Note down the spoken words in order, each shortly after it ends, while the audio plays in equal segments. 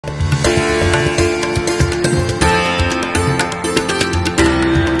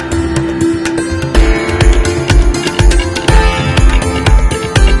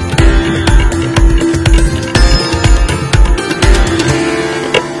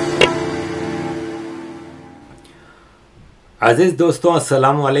अजीज़ दोस्तों,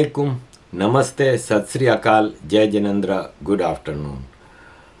 अस्सलाम वालेकुम, नमस्ते, सत श्री अकाल, जय जिनेंद्र, गुड आफ्टरनून।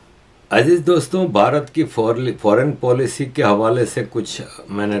 अजीज़ दोस्तों, भारत की फॉरेन पॉलिसी के हवाले से कुछ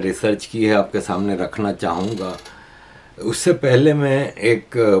मैंने रिसर्च की है, आपके सामने रखना चाहूँगा। उससे पहले मैं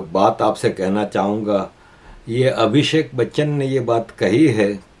एक बात आपसे कहना चाहूँगा। ये अभिषेक बच्चन ने ये बात कही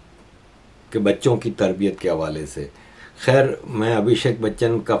है कि बच्चों की तरबियत के हवाले से। खैर, मैं अभिषेक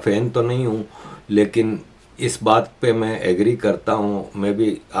बच्चन का फ़ैन तो नहीं हूँ, लेकिन इस बात पे मैं एग्री करता हूँ। मैं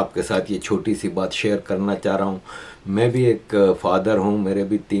भी आपके साथ ये छोटी सी बात शेयर करना चाह रहा हूँ। मैं भी एक फादर हूँ, मेरे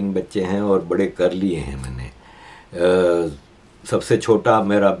भी 3 बच्चे हैं और बड़े कर लिए हैं मैंने। सबसे छोटा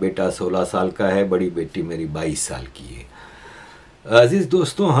मेरा बेटा 16 साल का है, बड़ी बेटी मेरी 22 साल की है। अजीज़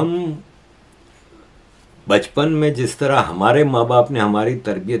दोस्तों, हम बचपन में जिस तरह हमारे माँ बाप ने हमारी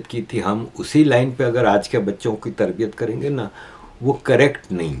तरबियत की थी, हम उसी लाइन पे अगर आज के बच्चों की तरबियत करेंगे ना, वो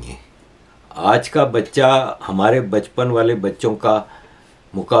करेक्ट नहीं है। आज का बच्चा हमारे बचपन वाले बच्चों का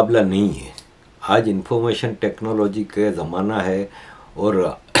मुकाबला नहीं है। आज इंफॉर्मेशन टेक्नोलॉजी का ज़माना है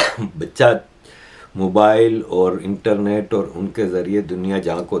और बच्चा मोबाइल और इंटरनेट और उनके ज़रिए दुनिया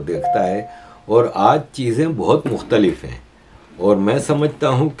जहाँ को देखता है, और आज चीज़ें बहुत मुख्तलिफ हैं। और मैं समझता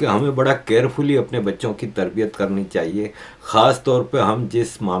हूँ कि हमें बड़ा केयरफुली अपने बच्चों की तरबियत करनी चाहिए। ख़ास तौर पे हम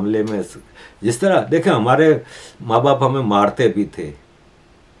जिस मामले में, जिस तरह देखें, हमारे माँ बाप हमें मारते भी थे।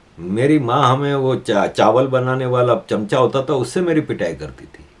 मेरी माँ हमें वो चावल बनाने वाला चमचा होता था, उससे मेरी पिटाई करती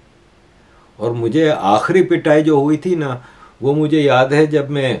थी। और मुझे आखिरी पिटाई जो हुई थी ना, वो मुझे याद है जब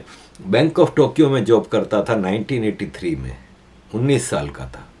मैं बैंक ऑफ टोक्यो में जॉब करता था 1983 में, 19 साल का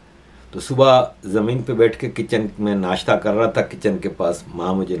था। तो सुबह ज़मीन पे बैठ के किचन में नाश्ता कर रहा था, किचन के पास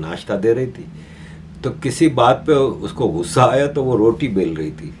माँ मुझे नाश्ता दे रही थी। तो किसी बात पे उसको गुस्सा आया तो वो रोटी बेल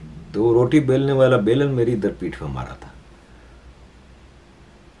रही थी, तो वो रोटी बेलने वाला बेलन मेरी इधर पीठ पे मारा था।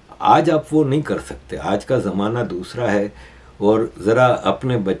 आज आप वो नहीं कर सकते, आज का ज़माना दूसरा है। और ज़रा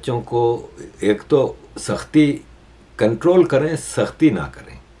अपने बच्चों को एक तो सख्ती कंट्रोल करें, सख्ती ना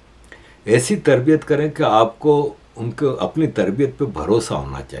करें। ऐसी तरबियत करें कि आपको उनको अपनी तरबियत पे भरोसा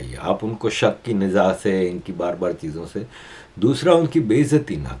होना चाहिए। आप उनको शक की निगाह से, इनकी बार बार चीज़ों से। दूसरा, उनकी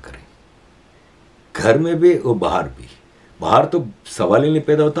बेइज्जती ना करें, घर में भी और बाहर भी। बाहर तो सवाल ही नहीं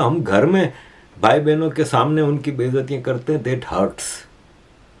पैदा होता, हम घर में भाई बहनों के सामने उनकी बेइज्जतियाँ करते हैं, दैट हर्ट्स।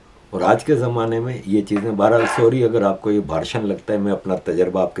 और आज के ज़माने में ये चीज़ें, बहरहाल सॉरी अगर आपको ये भाषण लगता है, मैं अपना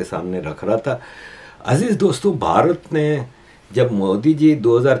तजर्बा आपके सामने रख रहा था। अजीज़ दोस्तों, भारत ने जब मोदी जी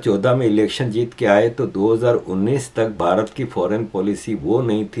 2014 में इलेक्शन जीत के आए तो 2019 तक भारत की फॉरेन पॉलिसी वो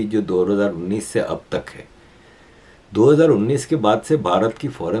नहीं थी जो 2019 से अब तक है। 2019 के बाद से भारत की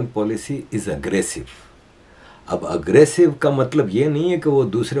फॉरेन पॉलिसी इज़ अग्रेसिव। अब अग्रेसिव का मतलब ये नहीं है कि वो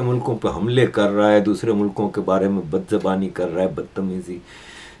दूसरे मुल्कों पर हमले कर रहा है, दूसरे मुल्कों के बारे में बदज़बानी कर रहा है, बदतमीज़ी।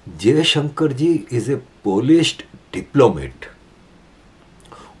 जयशंकर जी इज़ ए पॉलिश्ड डिप्लोमेट।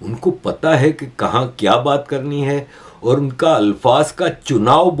 उनको पता है कि कहाँ क्या बात करनी है, और उनका अल्फाज का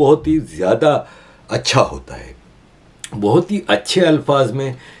चुनाव बहुत ही ज़्यादा अच्छा होता है। बहुत ही अच्छे अल्फाज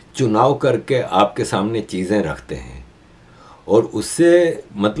में चुनाव करके आपके सामने चीज़ें रखते हैं, और उससे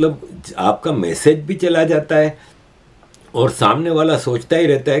मतलब आपका मैसेज भी चला जाता है। और सामने वाला सोचता ही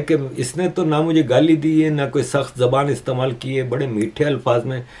रहता है कि इसने तो ना मुझे गाली दी है, ना कोई सख्त ज़बान इस्तेमाल की है, बड़े मीठे अल्फाज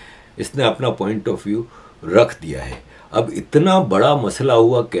में इसने अपना पॉइंट ऑफ व्यू रख दिया है। अब इतना बड़ा मसला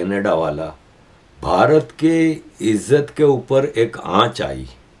हुआ कनाडा वाला, भारत के इज़्ज़त के ऊपर एक आंच आई।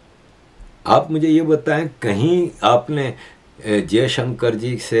 आप मुझे ये बताएं, कहीं आपने जयशंकर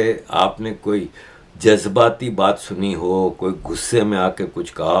जी से आपने कोई जज्बाती बात सुनी हो, कोई गुस्से में आके कुछ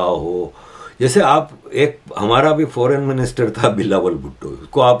कहा हो? जैसे आप, एक हमारा भी फॉरेन मिनिस्टर था बिलावल भुट्टो,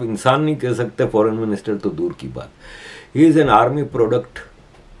 उसको आप इंसान नहीं कह सकते, फॉरेन मिनिस्टर तो दूर की बात। He is an army product.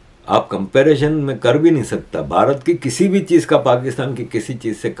 आप कंपैरिजन में कर भी नहीं सकता। भारत की किसी भी चीज़ का पाकिस्तान की किसी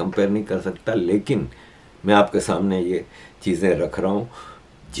चीज़ से कंपेयर नहीं कर सकता। लेकिन मैं आपके सामने ये चीज़ें रख रहा हूँ।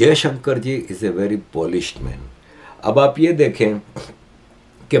 जयशंकर जी is a very polished man. अब आप ये देखें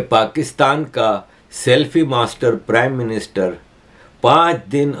कि पाकिस्तान का सेल्फी मास्टर प्राइम मिनिस्टर 5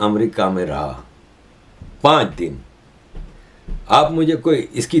 दिन अमेरिका में रहा। 5 दिन। आप मुझे कोई,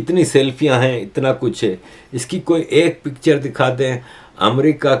 इसकी इतनी सेल्फियां हैं, इतना कुछ है, इसकी कोई एक पिक्चर दिखा दें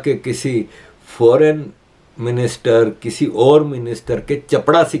अमेरिका के किसी फॉरेन मिनिस्टर, किसी और मिनिस्टर के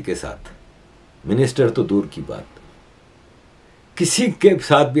चपड़ासी के साथ। मिनिस्टर तो दूर की बात, किसी के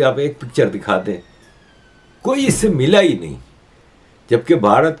साथ भी आप एक पिक्चर दिखा दें, कोई इससे मिला ही नहीं। जबकि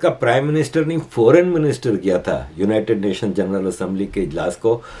भारत का प्राइम मिनिस्टर नहीं, फॉरेन मिनिस्टर गया था यूनाइटेड नेशन जनरल असेंबली के इजलास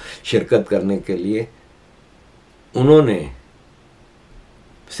को शिरकत करने के लिए। उन्होंने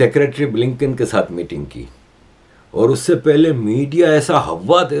सेक्रेटरी ब्लिंकन के साथ मीटिंग की, और उससे पहले मीडिया ऐसा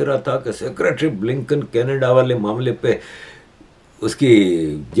हवा दे रहा था कि सेक्रेटरी ब्लिंकन कनाडा वाले मामले पे उसकी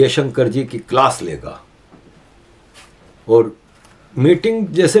जयशंकर जी की क्लास लेगा। और मीटिंग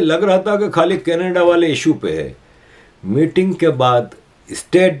जैसे लग रहा था कि खाली कनाडा वाले इशू पे है। मीटिंग के बाद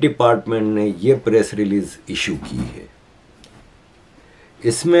स्टेट डिपार्टमेंट ने ये प्रेस रिलीज इशू की है।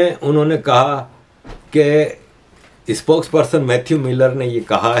 इसमें उन्होंने कहा कि स्पोक्स पर्सन मैथ्यू मिलर ने ये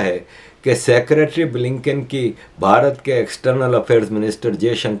कहा है कि सेक्रेटरी ब्लिंकन की भारत के एक्सटर्नल अफेयर्स मिनिस्टर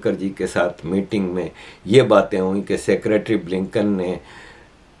जय शंकर जी के साथ मीटिंग में ये बातें हुई कि सेक्रेटरी ब्लिंकन ने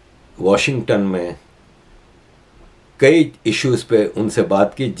वॉशिंगटन में कई इश्यूज पे उनसे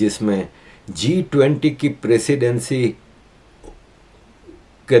बात की, जिसमें G20 की प्रेसिडेंसी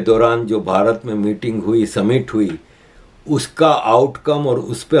के दौरान जो भारत में मीटिंग हुई, समिट हुई, उसका आउटकम और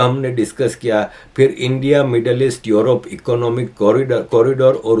उस पर हमने डिस्कस किया। फिर India middle east Europe economic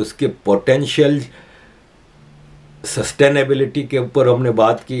corridor और उसके पोटेंशियल सस्टेनेबिलिटी के ऊपर हमने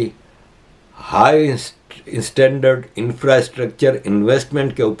बात की। हाई स्टैंडर्ड इंफ्रास्ट्रक्चर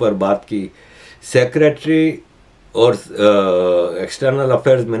इन्वेस्टमेंट के ऊपर बात की। सेक्रेटरी और एक्सटर्नल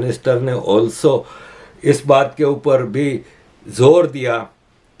अफेयर्स मिनिस्टर ने ऑल्सो इस बात के ऊपर भी जोर दिया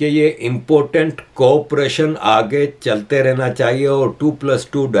कि ये इम्पोर्टेंट कोऑपरेशन आगे चलते रहना चाहिए और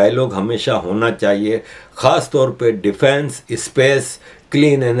 2+2 डायलॉग हमेशा होना चाहिए, ख़ास तौर पे डिफेंस, स्पेस,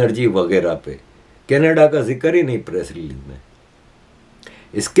 क्लीन एनर्जी वगैरह पे। कनाडा का जिक्र ही नहीं प्रेस रिलीज में।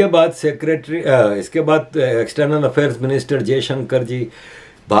 इसके बाद एक्सटर्नल अफेयर्स मिनिस्टर जयशंकर जी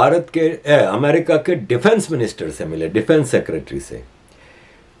भारत के अमेरिका के डिफेंस मिनिस्टर से मिले, डिफेंस सेक्रेटरी से।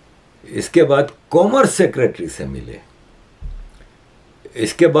 इसके बाद कॉमर्स सेक्रेटरी से मिले।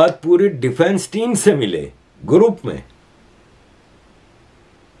 इसके बाद पूरी डिफेंस टीम से मिले ग्रुप में।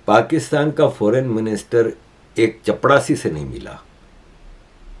 पाकिस्तान का फॉरेन मिनिस्टर एक चपड़ासी से नहीं मिला।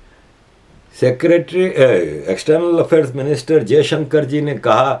 Secretary external affairs minister Jaishankar जी ने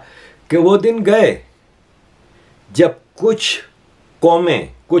कहा कि वो दिन गए जब कुछ कौमें,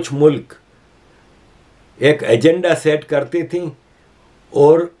 कुछ मुल्क एक एजेंडा सेट करती थीं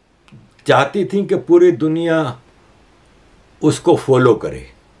और चाहती थीं कि पूरी दुनिया उसको फॉलो करे,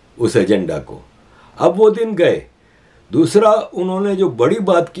 उस एजेंडा को। अब वो दिन गए। दूसरा उन्होंने जो बड़ी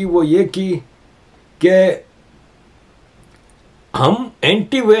बात की वो ये की कि हम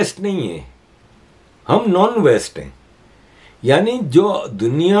एंटी वेस्ट नहीं हैं, हम नॉन वेस्ट हैं। यानी जो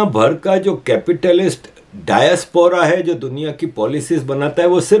दुनिया भर का जो कैपिटलिस्ट डायस्पोरा है, जो दुनिया की पॉलिसीज बनाता है,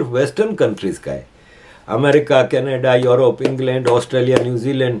 वो सिर्फ वेस्टर्न कंट्रीज का है। America, Canada, Europe, England, Australia,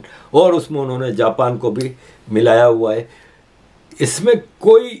 New Zealand और उसमें उन्होंने जापान को भी मिलाया हुआ है। इसमें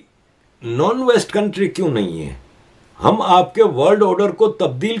कोई नॉन वेस्ट कंट्री क्यों नहीं है? हम आपके वर्ल्ड ऑर्डर को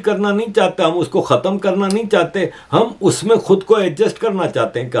तब्दील करना नहीं चाहते, हम उसको ख़त्म करना नहीं चाहते, हम उसमें खुद को एडजस्ट करना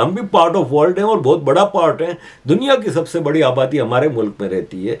चाहते हैं कि हम भी पार्ट ऑफ वर्ल्ड हैं और बहुत बड़ा पार्ट हैं। दुनिया की सबसे बड़ी आबादी हमारे मुल्क में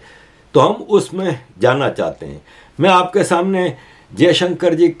रहती है, तो हम उसमें जाना चाहते हैं। मैं आपके सामने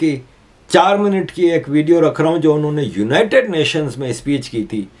जयशंकर जी की 4 मिनट की एक वीडियो रख रहा हूँ जो उन्होंने यूनाइटेड नेशंस में स्पीच की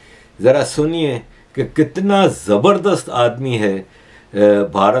थी। ज़रा सुनिए कि कितना ज़बरदस्त आदमी है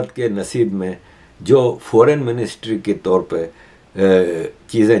भारत के नसीब में जो फॉरेन मिनिस्ट्री के तौर पे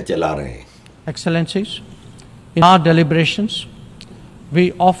चीज़ें चला रहे हैं। Excellencies, in our deliberations,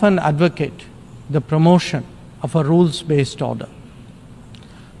 we often advocate the promotion of a rules-based order.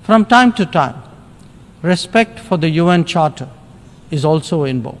 From time to time, respect for the UN Charter is also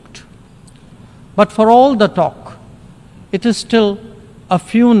invoked. But for all the talk, it is still a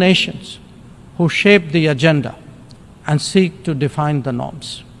few nations who shape the agenda and seek to define the norms.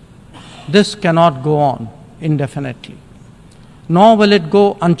 This cannot go on indefinitely, nor will it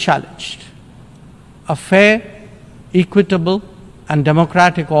go unchallenged. A fair, equitable, and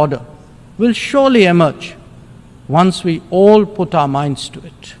democratic order will surely emerge once we all put our minds to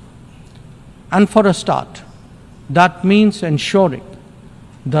it. And for a start, that means ensuring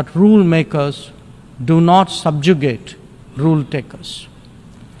that rule makers do not subjugate rule takers.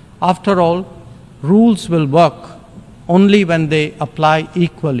 After all, rules will work only when they apply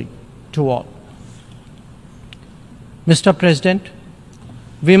equally to all. Mr. President,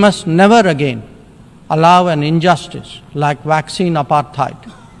 we must never again allow an injustice like vaccine apartheid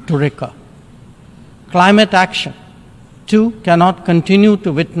to recur. Climate action, too, cannot continue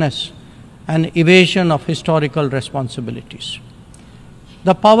to witness an evasion of historical responsibilities.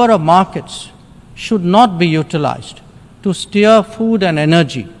 The power of markets should not be utilized to steer food and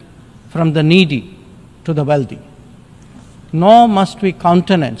energy from the needy to the wealthy. Nor must we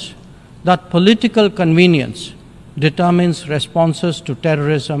countenance that political convenience determines responses to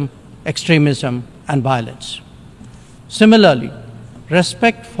terrorism, extremism, and violence. Similarly,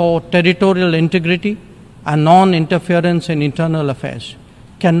 respect for territorial integrity and non-interference in internal affairs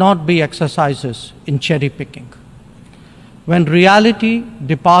cannot be exercises in cherry-picking. when reality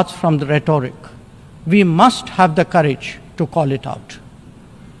departs from the rhetoric, we must have the courage to call it out.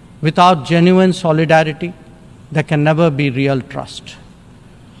 Without genuine solidarity, there can never be real trust.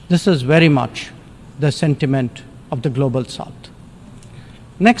 This is very much the sentiment of the Global South.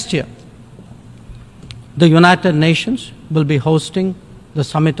 Next year, the United Nations will be hosting the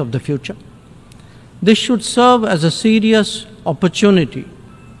Summit of the Future. This should serve as a serious opportunity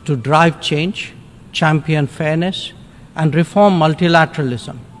to drive change, champion fairness, and reform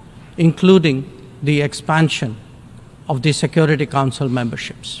multilateralism, including the expansion of the Security Council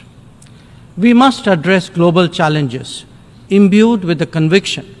memberships. We must address global challenges imbued with the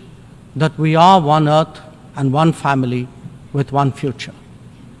conviction that we are one Earth and one family with one future.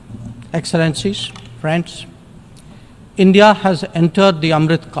 Excellencies, friends, India has entered the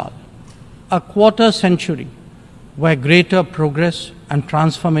Amrit Kal, a quarter century where greater progress and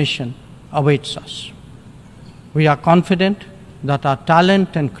transformation awaits us. We are confident that our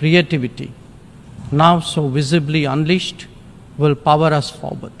talent and creativity, now so visibly unleashed, will power us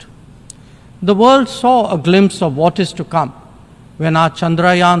forward. The world saw a glimpse of what is to come when our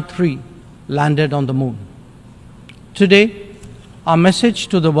Chandrayaan-3 landed on the moon. Today, our message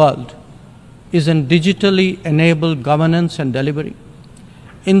to the world is in digitally enabled governance and delivery,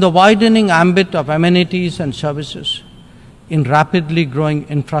 in the widening ambit of amenities and services, in rapidly growing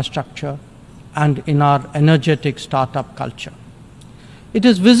infrastructure, and in our energetic startup culture. It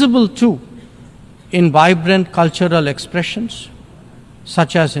is visible too in vibrant cultural expressions,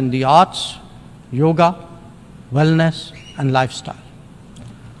 such as in the arts, yoga, wellness, and lifestyle.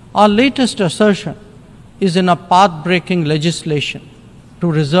 Our latest assertion is in a path-breaking legislation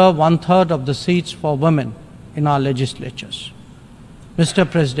to reserve 1/3 of the seats for women in our legislatures. Mr.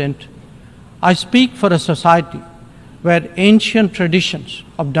 President, I speak for a society where ancient traditions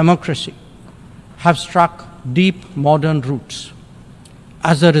of democracy have struck deep modern roots.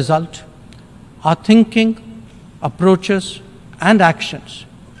 As a result, our thinking, approaches, and actions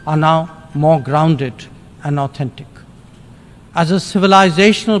are now more grounded and authentic. As a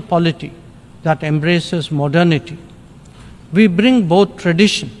civilizational polity that embraces modernity, we bring both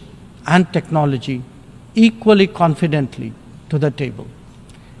tradition and technology equally confidently to the table.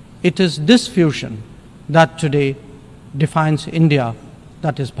 It is this fusion that today defines India,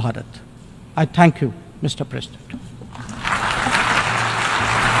 that is Bharat. I thank you, Mr. President.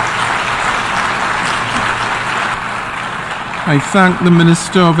 I thank the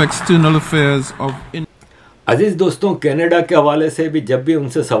Minister of External Affairs of India. अजीज दोस्तों, Canada के हवाले से भी जब भी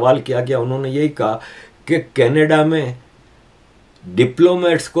उनसे सवाल किया गया, उन्होंने यही कहा कि कनाडा में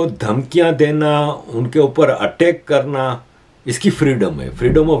डिप्लोमेट्स को धमकियां देना, उनके ऊपर अटैक करना, इसकी फ्रीडम है,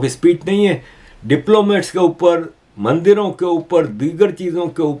 फ्रीडम ऑफ स्पीच नहीं है। डिप्लोमेट्स के ऊपर, मंदिरों के ऊपर, दीगर चीज़ों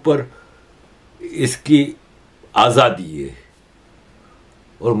के ऊपर इसकी आज़ादी है।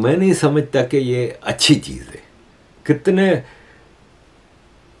 और मैं नहीं समझता कि ये अच्छी चीज़ है। कितने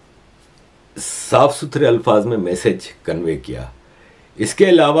साफ सुथरे अल्फाज में मैसेज कन्वे किया। इसके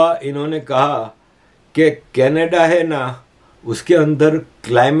अलावा इन्होंने कहा कि कनाडा है ना, उसके अंदर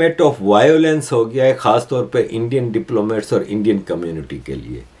क्लाइमेट ऑफ वायोलेंस हो गया है, ख़ास तौर पे इंडियन डिप्लोमेट्स और इंडियन कम्युनिटी के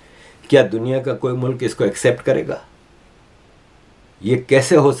लिए। क्या दुनिया का कोई मुल्क इसको एक्सेप्ट करेगा? ये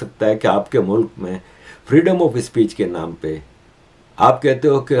कैसे हो सकता है कि आपके मुल्क में फ्रीडम ऑफ स्पीच के नाम पे आप कहते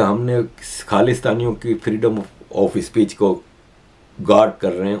हो कि हमने खालिस्तानियों की फ्रीडम ऑफ स्पीच को गार्ड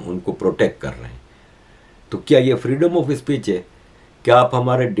कर रहे हैं, उनको प्रोटेक्ट कर रहे हैं। तो क्या ये फ्रीडम ऑफ स्पीच है? क्या आप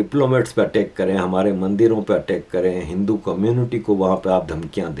हमारे डिप्लोमेट्स पे अटैक करें, हमारे मंदिरों पे अटैक करें, हिंदू कम्युनिटी को वहाँ पे आप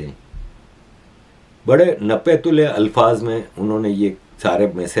धमकियाँ दें? बड़े नपे-तुले अल्फाज में उन्होंने ये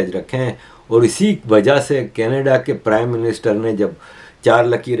सारे मैसेज रखे हैं। और इसी वजह से कनाडा के प्राइम मिनिस्टर ने जब 4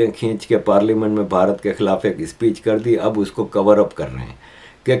 लकीरें खींच के पार्लियामेंट में भारत के खिलाफ एक स्पीच कर दी, अब उसको कवर अप कर रहे हैं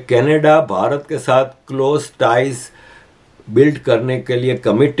कि कनाडा भारत के साथ क्लोज टाइज बिल्ड करने के लिए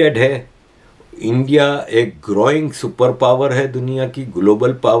कमिटेड है। इंडिया एक ग्रोइंग सुपर पावर है, दुनिया की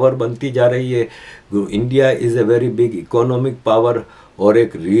ग्लोबल पावर बनती जा रही है। India is a very big economic power और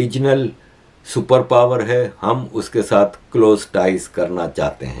एक रीजनल सुपर पावर है। हम उसके साथ क्लोज टाइज करना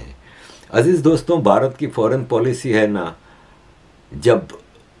चाहते हैं। अजीज़ दोस्तों, भारत की फॉरेन पॉलिसी है ना, जब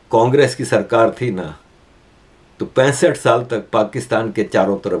कांग्रेस की सरकार थी ना, तो 65 साल तक पाकिस्तान के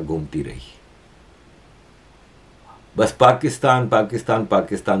चारों तरफ घूमती रही। बस पाकिस्तान पाकिस्तान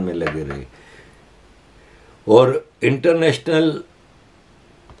पाकिस्तान में लगे रहे। और इंटरनेशनल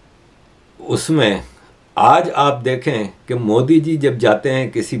उसमें आज आप देखें कि मोदी जी जब जाते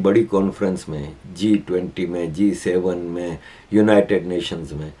हैं किसी बड़ी कॉन्फ्रेंस में, G20 में, G7 में, यूनाइटेड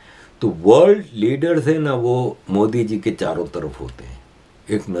नेशंस में, तो वर्ल्ड लीडर्स हैं ना, वो मोदी जी के चारों तरफ होते हैं।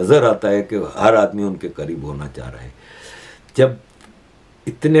 एक नज़र आता है कि हर आदमी उनके करीब होना चाह रहा है। जब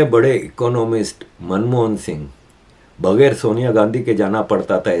इतने बड़े इकोनॉमिस्ट मनमोहन सिंह बगैर सोनिया गांधी के जाना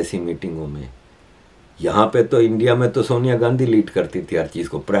पड़ता था ऐसी मीटिंगों में। यहाँ पे तो इंडिया में तो सोनिया गांधी लीड करती थी हर चीज़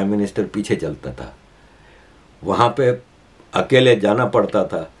को, प्राइम मिनिस्टर पीछे चलता था। वहाँ पे अकेले जाना पड़ता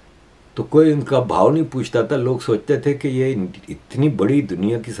था तो कोई उनका भाव नहीं पूछता था। लोग सोचते थे कि ये इतनी बड़ी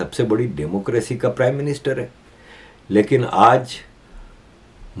दुनिया की सबसे बड़ी डेमोक्रेसी का प्राइम मिनिस्टर है। लेकिन आज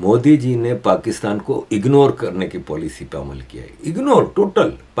मोदी जी ने पाकिस्तान को इग्नोर करने की पॉलिसी पे अमल किया है। इग्नोर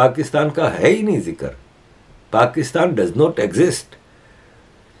टोटल, पाकिस्तान का है ही नहीं जिक्र, पाकिस्तान डज नॉट एग्जिस्ट।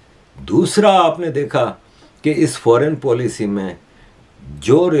 दूसरा, आपने देखा कि इस फॉरेन पॉलिसी में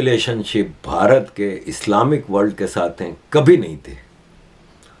जो रिलेशनशिप भारत के इस्लामिक वर्ल्ड के साथ हैं कभी नहीं थे।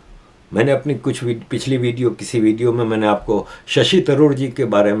 मैंने अपनी कुछ पिछली किसी वीडियो में मैंने आपको शशि थरूर जी के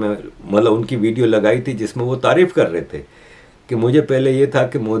बारे में मतलब उनकी वीडियो लगाई थी जिसमें वो तारीफ कर रहे थे कि मुझे पहले ये था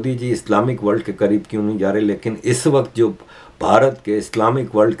कि मोदी जी इस्लामिक वर्ल्ड के करीब क्यों नहीं जा रहे, लेकिन इस वक्त जो भारत के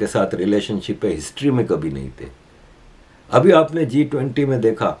इस्लामिक वर्ल्ड के साथ रिलेशनशिप है हिस्ट्री में कभी नहीं थे। अभी आपने G20 में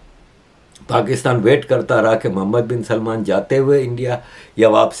देखा, पाकिस्तान वेट करता रहा कि मोहम्मद बिन सलमान जाते हुए इंडिया या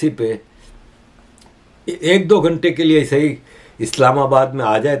वापसी पे 1-2 घंटे के लिए सही इस्लामाबाद में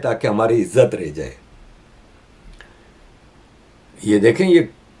आ जाए ताकि हमारी इज्जत रह जाए। ये देखें, ये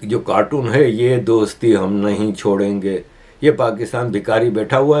जो कार्टून है, ये दोस्ती हम नहीं छोड़ेंगे, ये पाकिस्तान भिखारी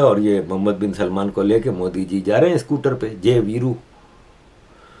बैठा हुआ है और ये मोहम्मद बिन सलमान को लेके मोदी जी जा रहे हैं स्कूटर पे, जय वीरू।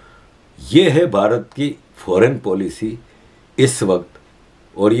 ये है भारत की फॉरेन पॉलिसी इस वक्त,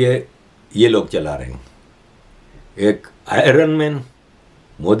 और ये लोग चला रहे हैं। एक आयरन मैन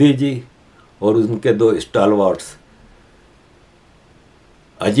मोदी जी और उनके 2 स्टालवार्ट्स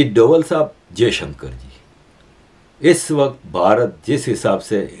अजीत डोवल साहब, जय शंकर जी। इस वक्त भारत जिस हिसाब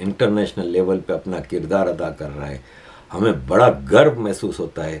से इंटरनेशनल लेवल पे अपना किरदार अदा कर रहा है, हमें बड़ा गर्व महसूस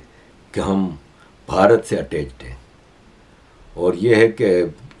होता है कि हम भारत से अटैच्ड हैं। और ये है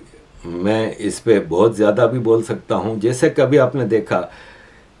कि मैं इस पे बहुत ज़्यादा भी बोल सकता हूँ। जैसे कभी आपने देखा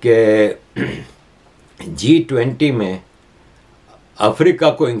कि G20 में अफ्रीका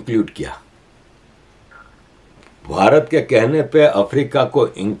को इंक्लूड किया, भारत के कहने पे अफ्रीका को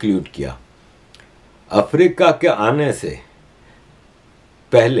इंक्लूड किया। अफ्रीका के आने से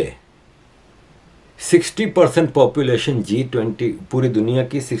पहले 60% पॉपुलेशन G20, पूरी दुनिया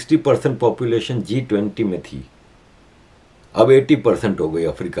की 60% पॉपुलेशन G20 में थी, अब 80% हो गई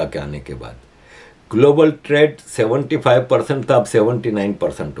अफ्रीका के आने के बाद। ग्लोबल ट्रेड 75% था, अब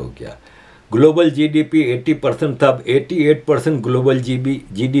 79% हो गया। ग्लोबल GDP 80% था, अब 88% ग्लोबल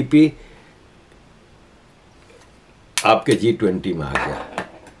GDP आपके G20 में आ गया।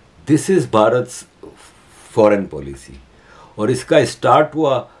 This is Bharat foreign policy. और इसका स्टार्ट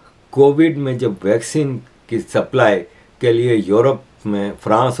हुआ कोविड में, जब वैक्सीन की सप्लाई के लिए यूरोप में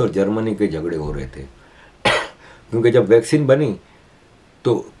फ्रांस और जर्मनी के झगड़े हो रहे थे क्योंकि जब वैक्सीन बनी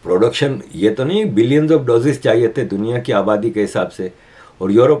तो प्रोडक्शन, ये तो नहीं बिलियंस ऑफ डोजेस चाहिए थे दुनिया की आबादी के हिसाब से,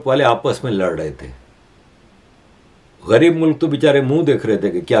 और यूरोप वाले आपस में लड़ रहे थे। गरीब मुल्क तो बेचारे मुंह देख रहे थे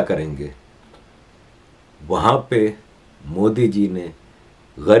कि क्या करेंगे। वहाँ पे मोदी जी ने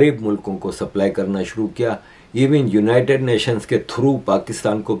गरीब मुल्कों को सप्लाई करना शुरू किया। इवन यूनाइटेड नेशंस के थ्रू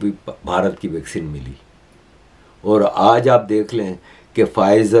पाकिस्तान को भी भारत की वैक्सीन मिली। और आज आप देख लें कि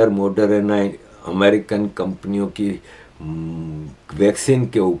फाइज़र, मॉडर्ना, अमेरिकन कंपनियों की वैक्सीन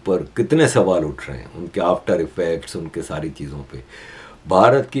के ऊपर कितने सवाल उठ रहे हैं, उनके आफ्टर इफेक्ट्स, उनके सारी चीज़ों पे।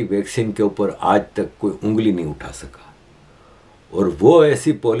 भारत की वैक्सीन के ऊपर आज तक कोई उंगली नहीं उठा सका। और वो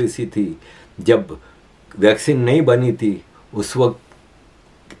ऐसी पॉलिसी थी, जब वैक्सीन नहीं बनी थी उस वक्त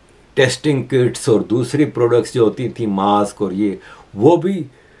टेस्टिंग किट्स और दूसरी प्रोडक्ट्स जो होती थी, मास्क और ये, वो भी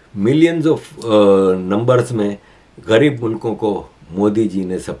मिलियंस ऑफ नंबर्स में गरीब मुल्कों को मोदी जी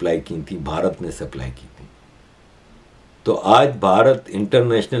ने सप्लाई की थी, भारत ने सप्लाई की थी। तो आज भारत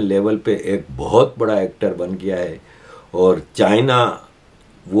इंटरनेशनल लेवल पे एक बहुत बड़ा एक्टर बन गया है, और चाइना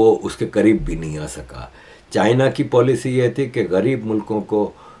वो उसके करीब भी नहीं आ सका। चाइना की पॉलिसी ये थी कि गरीब मुल्कों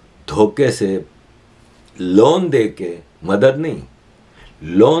को धोखे से लोन दे के, मदद नहीं,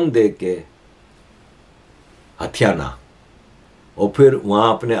 लोन दे के हथियाना, और फिर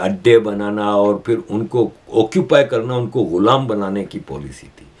वहाँ अपने अड्डे बनाना और फिर उनको ऑक्यूपाई करना, उनको गुलाम बनाने की पॉलिसी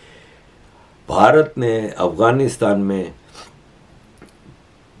थी। भारत ने अफगानिस्तान में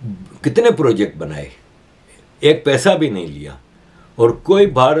कितने प्रोजेक्ट बनाए, एक पैसा भी नहीं लिया, और कोई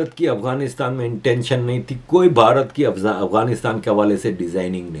भारत की अफगानिस्तान में इंटेंशन नहीं थी, कोई भारत की अफगानिस्तान के हवाले से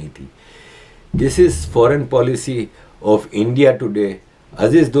डिज़ाइनिंग नहीं थी। This is foreign policy of India today.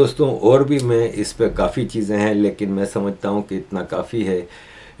 अजीज़ दोस्तों, और भी मैं इस पे काफ़ी चीज़ें हैं, लेकिन मैं समझता हूँ कि इतना काफ़ी है।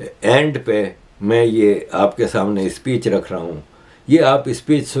 एंड पे मैं ये आपके सामने स्पीच रख रहा हूँ। ये आप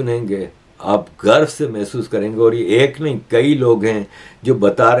स्पीच सुनेंगे, आप गर्व से महसूस करेंगे। और ये एक नहीं, कई लोग हैं जो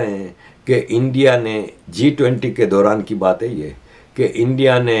बता रहे हैं कि इंडिया ने G20 के दौरान की बात है ये, कि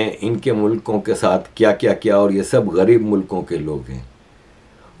इंडिया ने इनके मुल्कों के साथ क्या क्या किया, और ये सब गरीब मुल्कों के लोग हैं,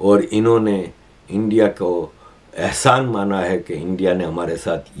 और इन्होंने इंडिया को एहसान माना है कि इंडिया ने हमारे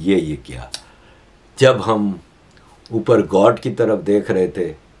साथ ये किया। जब हम ऊपर गॉड की तरफ देख रहे थे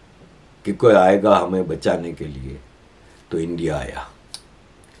कि कोई आएगा हमें बचाने के लिए, तो इंडिया आया।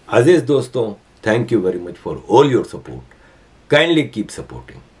 अजीज दोस्तों, thank you very much for all your support. Kindly keep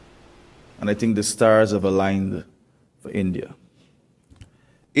supporting. And I think the stars have aligned for India.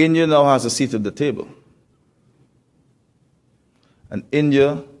 India now has a seat at the table. And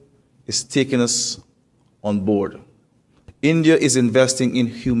India is taking us on board. India is investing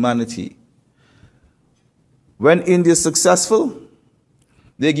in humanity. When India is successful,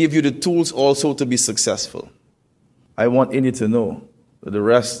 they give you the tools also to be successful. I want India to know that the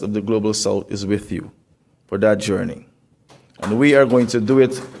rest of the global south is with you for that journey. And we are going to do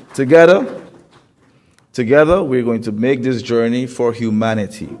it together. Together, we're going to make this journey for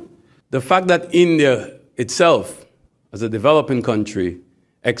humanity. The fact that India itself, as a developing country,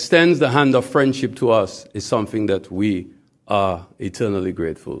 extends the hand of friendship to us is something that we are eternally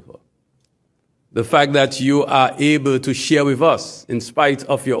grateful for. The fact that you are able to share with us, in spite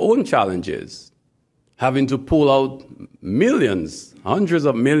of your own challenges, having to pull out millions, hundreds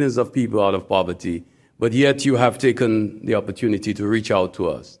of millions of people out of poverty, but yet you have taken the opportunity to reach out to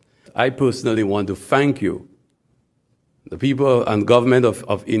us. I personally want to thank you, the people and government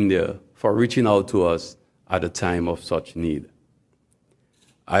of India, for reaching out to us at a time of such need.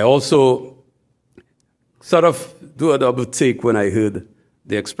 I also sort of do a double take when I heard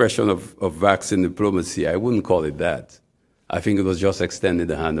the expression of vaccine diplomacy. I wouldn't call it that. I think it was just extending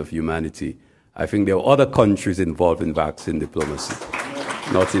the hand of humanity. I think there are other countries involved in vaccine diplomacy,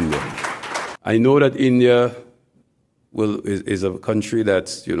 not India. I know that India is a country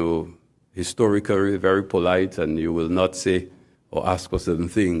that's, historically very polite, and you will not say or ask for certain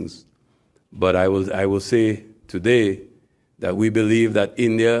things. But I will say today that we believe that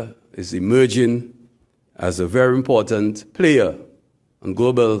India is emerging as a very important player in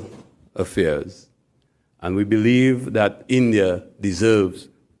global affairs. And we believe that India deserves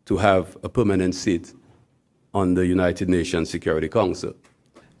to have a permanent seat on the United Nations Security Council.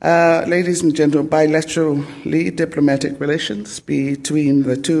 Ladies and gentlemen, bilaterally diplomatic relations between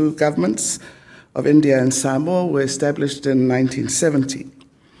the two governments of India and Samoa were established in 1970.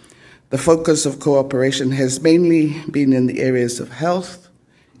 The focus of cooperation has mainly been in the areas of health,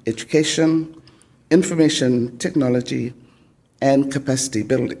 education, information technology, and capacity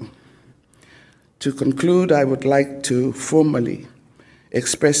building. To conclude, I would like to formally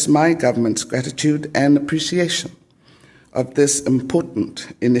express my government's gratitude and appreciation of this important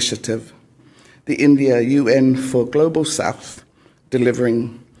initiative, the India UN for Global South,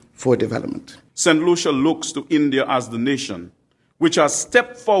 delivering for development. St. Lucia looks to India as the nation which has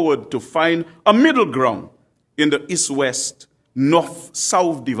stepped forward to find a middle ground in the East-West,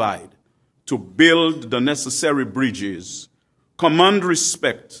 North-South divide, to build the necessary bridges, command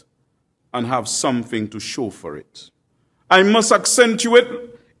respect, and have something to show for it. I must accentuate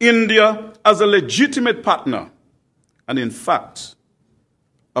India as a legitimate partner, and in fact,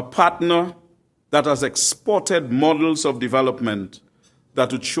 a partner that has exported models of development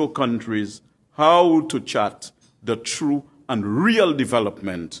that would show countries how to chart the true and real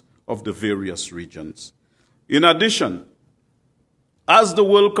development of the various regions. In addition, as the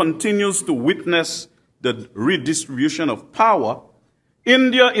world continues to witness the redistribution of power,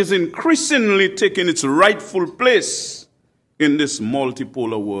 India is increasingly taking its rightful place in this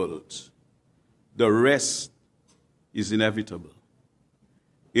multipolar world. The rest is inevitable.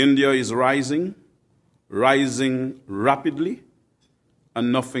 India is rising rapidly,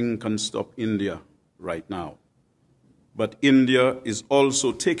 and nothing can stop India right now. But India is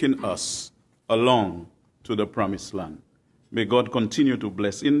also taking us along to the promised land. May God continue to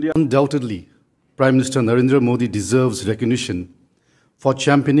bless India. Undoubtedly, Prime Minister Narendra Modi deserves recognition for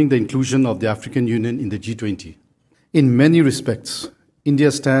championing the inclusion of the African Union in the G20. In many respects,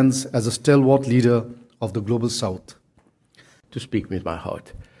 India stands as a stalwart leader of the Global South. To speak with my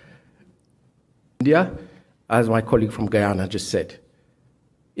heart. India, as my colleague from Guyana just said,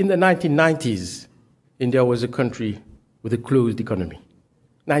 in the 1990s, India was a country with a closed economy.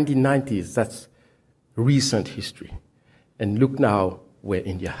 1990s, that's recent history. And look now where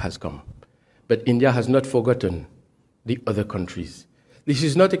India has come. But India has not forgotten the other countries. This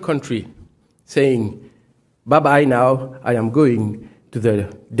is not a country saying, bye-bye now, I am going to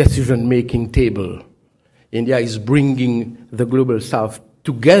the decision-making table. India is bringing the Global South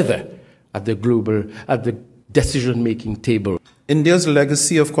together at the decision-making table. India's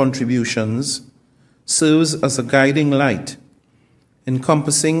legacy of contributions serves as a guiding light,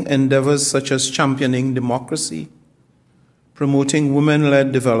 encompassing endeavors such as championing democracy, promoting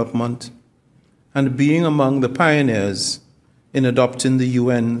women-led development, and being among the pioneers in adopting the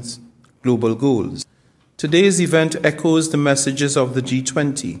UN's global goals. Today's event echoes the messages of the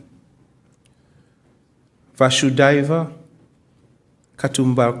G20. Vasudhaiva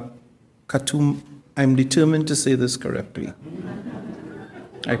I'm determined to say this correctly.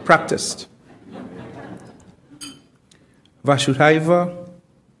 I practiced. Vasudhaiva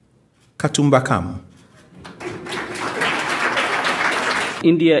Kutumbakam.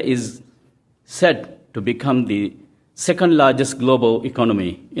 India is set to become the second largest global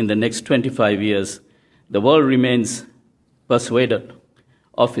economy in the next 25 years. The world remains persuaded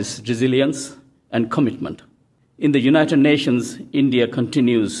of its resilience and commitment. In the United Nations, India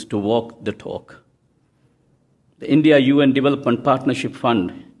continues to walk the talk. The India-UN Development Partnership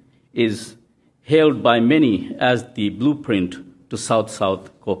Fund is hailed by many as the blueprint to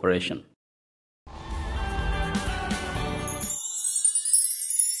South-South cooperation.